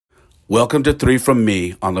Welcome to 3 From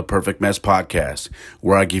Me on the Perfect Mess podcast,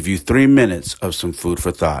 where I give you 3 minutes of some food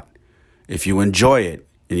for thought. If you enjoy it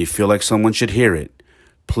and you feel like someone should hear it,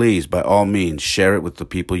 please, by all means, share it with the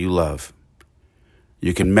people you love.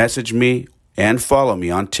 You can message me and follow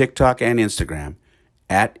me on TikTok and Instagram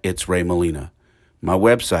at It's Ray Molina. My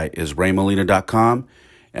website is raymolina.com,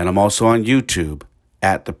 and I'm also on YouTube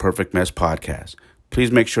at The Perfect Mess Podcast.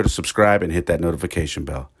 Please make sure to subscribe and hit that notification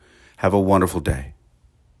bell. Have a wonderful day.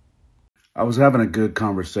 I was having a good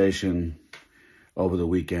conversation over the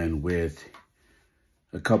weekend with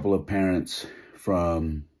a couple of parents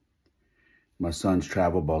from my son's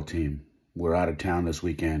travel ball team. We're out of town this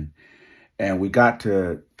weekend, and we got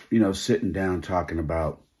to, sitting down talking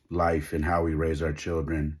about life and how we raise our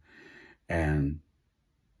children. And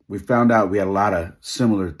we found out we had a lot of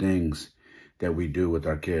similar things that we do with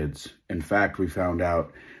our kids. In fact, we found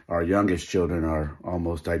out our youngest children are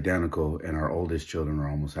almost identical and our oldest children are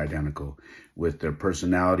almost identical with their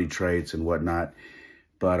personality traits and whatnot.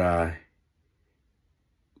 But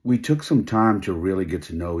we took some time to really get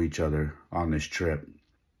to know each other on this trip.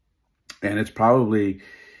 And it's probably,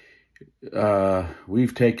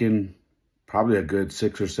 we've taken probably a good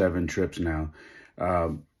 6 or 7 trips now,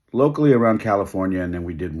 locally around California. And then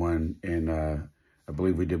we did one in, I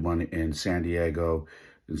believe we did one in San Diego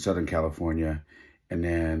in Southern California. And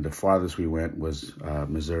then the farthest we went was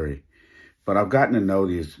Missouri. But I've gotten to know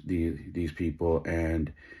these people,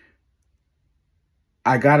 and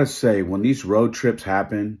I gotta say, when these road trips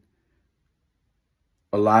happen,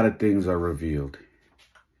 a lot of things are revealed.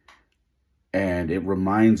 And it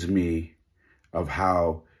reminds me of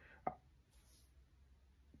how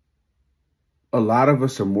a lot of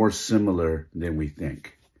us are more similar than we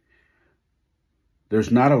think. There's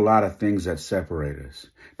not a lot of things that separate us.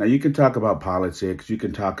 Now, you can talk about politics, you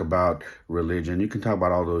can talk about religion, you can talk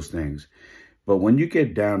about all those things. But when you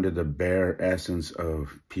get down to the bare essence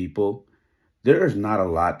of people, there is not a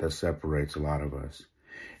lot that separates a lot of us.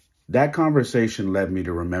 That conversation led me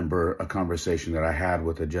to remember a conversation that I had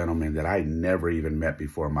with a gentleman that I never even met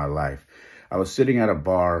before in my life. I was sitting at a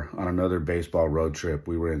bar on another baseball road trip.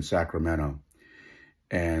 We were in Sacramento,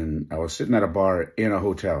 and I was sitting at a bar in a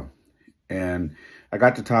hotel. And I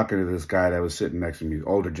got to talking to this guy that was sitting next to me,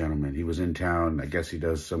 older gentleman. He was in town. I guess he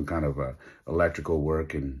does some kind of electrical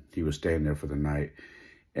work, and he was staying there for the night.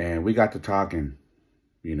 And we got to talking,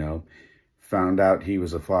 found out he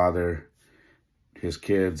was a father. His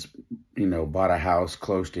kids, bought a house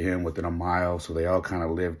close to him within a mile. So they all kind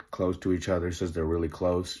of lived close to each other. Says they're really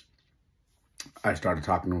close. I started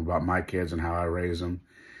talking to him about my kids and how I raise them.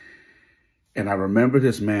 And I remember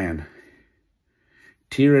this man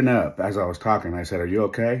tearing up as I was talking. I said, "Are you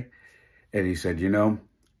okay?" And he said,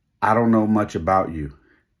 "I don't know much about you,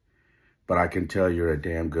 but I can tell you're a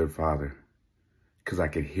damn good father, because I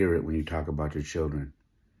can hear it when you talk about your children.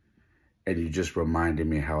 And you just reminded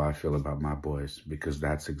me how I feel about my boys, because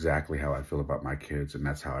that's exactly how I feel about my kids, and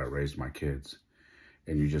that's how I raised my kids.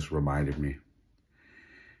 And you just reminded me."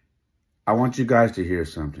 I want you guys to hear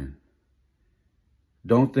something.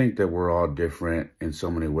 Don't think that we're all different in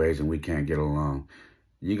so many ways and we can't get along.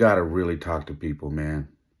 You got to really talk to people, man,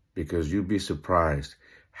 because you'd be surprised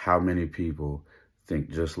how many people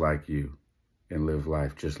think just like you and live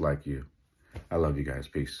life just like you. I love you guys.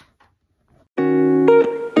 Peace.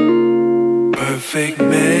 Perfect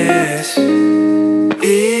mess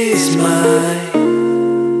is my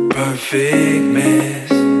perfect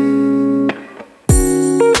mess.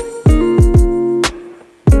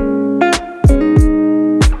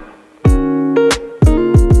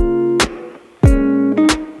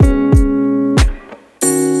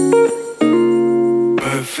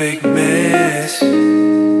 Perfect mess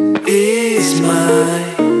is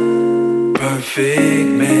my perfect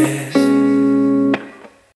mess.